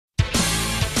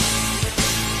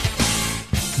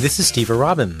This is Steve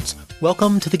Robbins.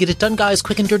 Welcome to the Get It Done Guys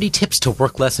quick and dirty tips to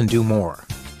work less and do more.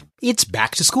 It's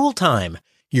back to school time.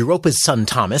 Europa's son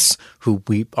Thomas, who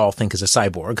we all think is a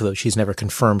cyborg, though she's never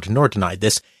confirmed nor denied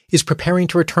this, is preparing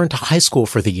to return to high school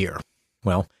for the year.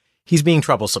 Well, he's being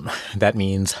troublesome. That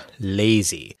means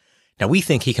lazy. Now we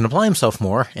think he can apply himself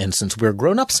more, and since we're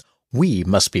grown-ups, we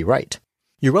must be right.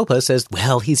 Europa says,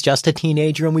 well, he's just a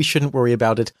teenager and we shouldn't worry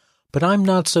about it. But I'm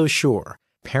not so sure.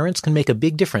 Parents can make a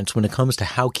big difference when it comes to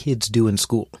how kids do in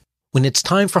school. When it's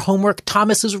time for homework,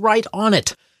 Thomas is right on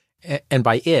it. And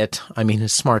by it, I mean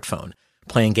his smartphone,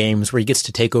 playing games where he gets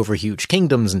to take over huge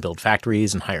kingdoms and build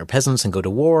factories and hire peasants and go to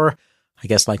war. I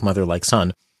guess like mother, like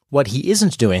son. What he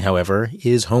isn't doing, however,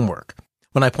 is homework.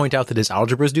 When I point out that his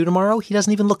algebra is due tomorrow, he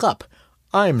doesn't even look up.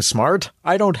 I'm smart.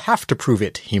 I don't have to prove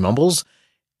it, he mumbles.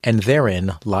 And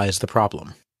therein lies the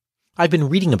problem. I've been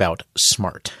reading about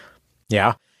smart.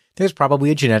 Yeah, there's probably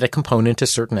a genetic component to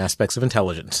certain aspects of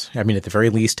intelligence. I mean, at the very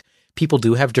least, people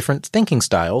do have different thinking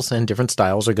styles, and different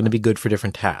styles are going to be good for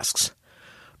different tasks.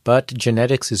 But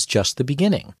genetics is just the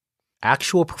beginning.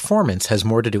 Actual performance has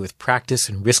more to do with practice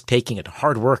and risk-taking and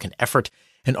hard work and effort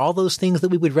and all those things that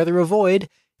we would rather avoid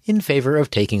in favor of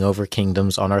taking over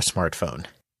kingdoms on our smartphone.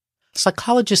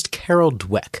 Psychologist Carol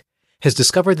Dweck has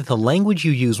discovered that the language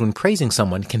you use when praising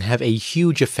someone can have a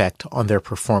huge effect on their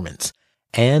performance.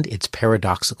 And it's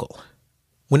paradoxical.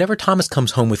 Whenever Thomas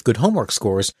comes home with good homework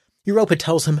scores, Europa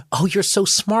tells him, "Oh, you're so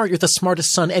smart. You're the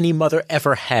smartest son any mother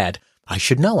ever had. I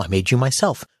should know. I made you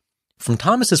myself." From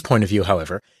Thomas's point of view,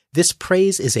 however, this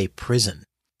praise is a prison.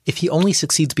 If he only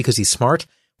succeeds because he's smart,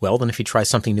 well, then if he tries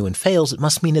something new and fails, it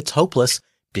must mean it's hopeless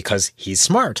because he's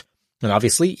smart. And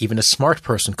obviously, even a smart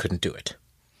person couldn't do it.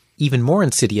 Even more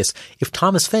insidious, if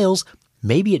Thomas fails,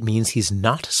 maybe it means he's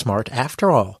not smart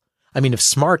after all. I mean, if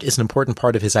smart is an important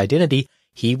part of his identity,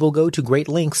 he will go to great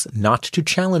lengths not to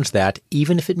challenge that,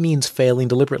 even if it means failing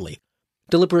deliberately.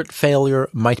 Deliberate failure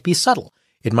might be subtle.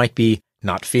 It might be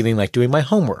not feeling like doing my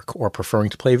homework or preferring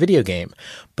to play a video game,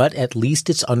 but at least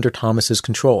it's under Thomas's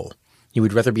control. He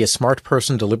would rather be a smart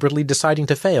person deliberately deciding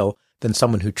to fail than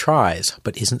someone who tries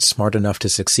but isn't smart enough to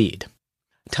succeed.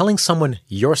 Telling someone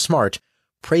you're smart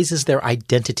praises their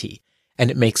identity,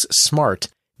 and it makes smart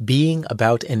being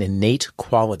about an innate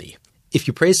quality. If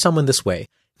you praise someone this way,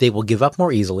 they will give up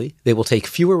more easily, they will take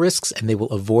fewer risks, and they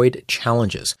will avoid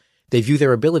challenges. They view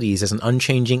their abilities as an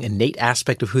unchanging, innate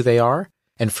aspect of who they are,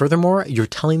 and furthermore, you're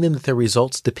telling them that their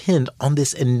results depend on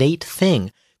this innate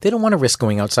thing. They don't want to risk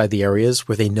going outside the areas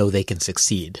where they know they can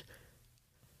succeed.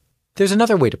 There's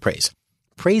another way to praise.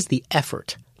 Praise the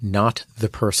effort, not the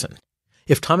person.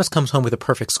 If Thomas comes home with a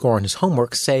perfect score on his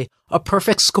homework, say, "A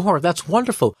perfect score, that's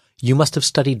wonderful. You must have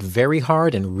studied very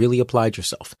hard and really applied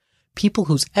yourself." People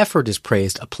whose effort is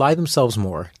praised apply themselves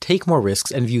more, take more risks,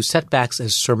 and view setbacks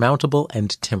as surmountable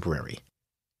and temporary.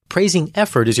 Praising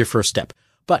effort is your first step,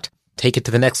 but take it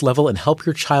to the next level and help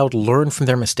your child learn from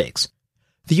their mistakes.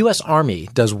 The U.S. Army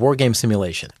does war game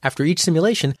simulation. After each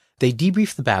simulation, they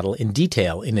debrief the battle in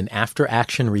detail in an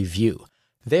after-action review.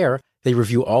 There, they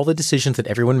review all the decisions that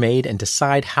everyone made and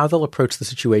decide how they'll approach the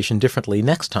situation differently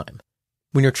next time.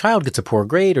 When your child gets a poor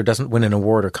grade or doesn't win an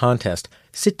award or contest,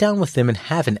 sit down with them and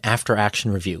have an after-action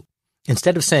review.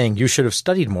 Instead of saying, "You should have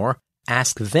studied more,"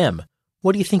 ask them,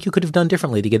 "What do you think you could have done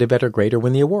differently to get a better grade or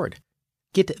win the award?"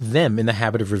 Get them in the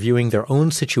habit of reviewing their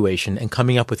own situation and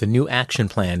coming up with a new action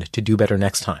plan to do better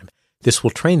next time. This will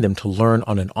train them to learn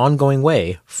on an ongoing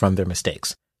way from their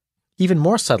mistakes. Even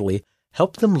more subtly,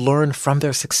 help them learn from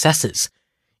their successes.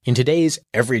 In today's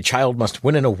 "every child must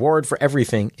win an award for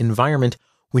everything" environment,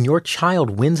 when your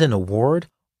child wins an award,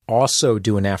 also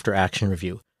do an after-action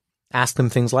review. Ask them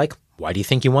things like, "Why do you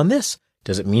think you won this?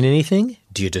 Does it mean anything?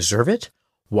 Do you deserve it?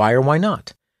 Why or why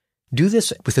not?" Do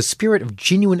this with a spirit of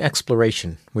genuine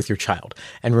exploration with your child,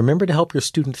 and remember to help your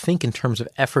student think in terms of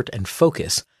effort and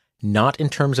focus, not in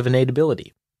terms of innate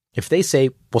ability. If they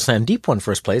say, "Well, Sandeep won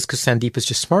first place because Sandeep is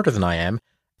just smarter than I am,"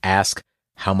 ask,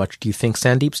 "How much do you think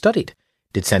Sandeep studied?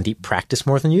 Did Sandeep practice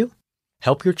more than you?"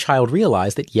 Help your child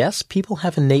realize that yes, people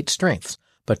have innate strengths,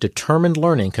 but determined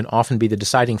learning can often be the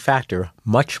deciding factor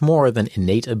much more than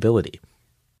innate ability.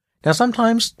 Now,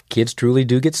 sometimes kids truly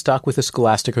do get stuck with a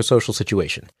scholastic or social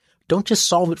situation. Don't just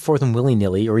solve it for them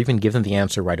willy-nilly or even give them the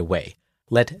answer right away.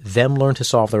 Let them learn to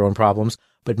solve their own problems,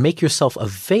 but make yourself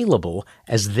available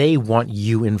as they want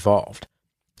you involved.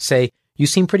 Say, "You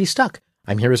seem pretty stuck.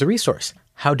 I'm here as a resource.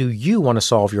 How do you want to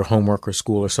solve your homework or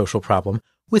school or social problem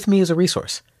with me as a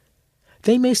resource?"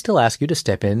 They may still ask you to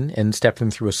step in and step them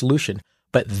through a solution,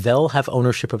 but they'll have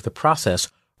ownership of the process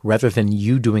rather than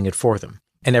you doing it for them.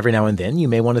 And every now and then you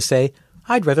may want to say,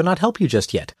 "I'd rather not help you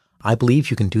just yet. I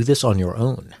believe you can do this on your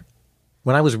own."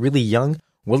 When I was really young,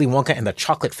 Willy Wonka and the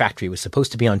Chocolate Factory was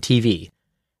supposed to be on TV,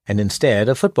 and instead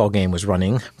a football game was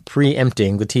running,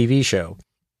 preempting the TV show.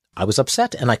 I was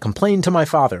upset and I complained to my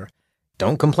father.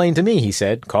 "Don't complain to me," he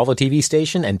said. "Call the TV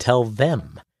station and tell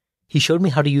them." He showed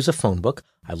me how to use a phone book.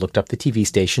 I looked up the TV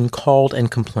station, called, and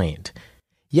complained.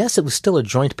 Yes, it was still a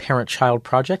joint parent-child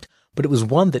project, but it was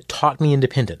one that taught me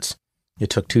independence. It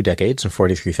took 2 decades and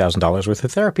 $43,000 worth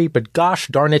of therapy, but gosh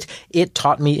darn it, it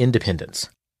taught me independence.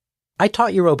 I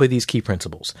taught Europa these key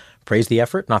principles. Praise the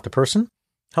effort, not the person.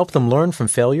 Help them learn from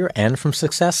failure and from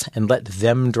success, and let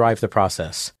them drive the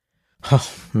process. Oh,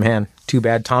 man, too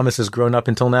bad Thomas has grown up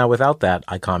until now without that,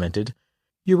 I commented.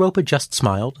 Europa just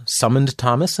smiled, summoned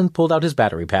Thomas, and pulled out his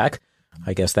battery pack.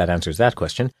 I guess that answers that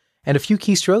question. And a few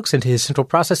keystrokes into his central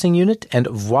processing unit, and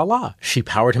voila, she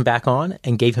powered him back on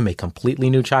and gave him a completely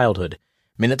new childhood.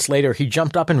 Minutes later, he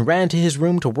jumped up and ran to his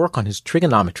room to work on his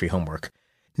trigonometry homework.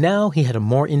 Now he had a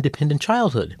more independent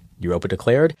childhood, Europa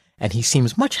declared, and he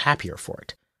seems much happier for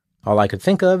it. All I could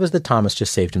think of is that Thomas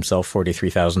just saved himself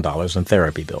 $43,000 in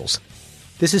therapy bills.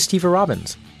 This is Steve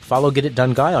Robbins. Follow Get It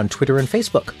Done Guy on Twitter and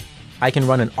Facebook. I can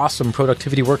run an awesome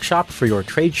productivity workshop for your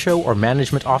trade show or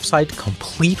management offsite,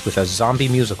 complete with a zombie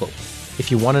musical.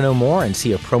 If you want to know more and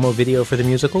see a promo video for the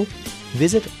musical,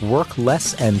 visit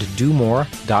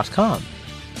worklessanddomore.com.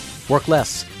 Work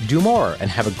less, do more, and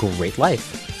have a great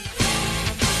life.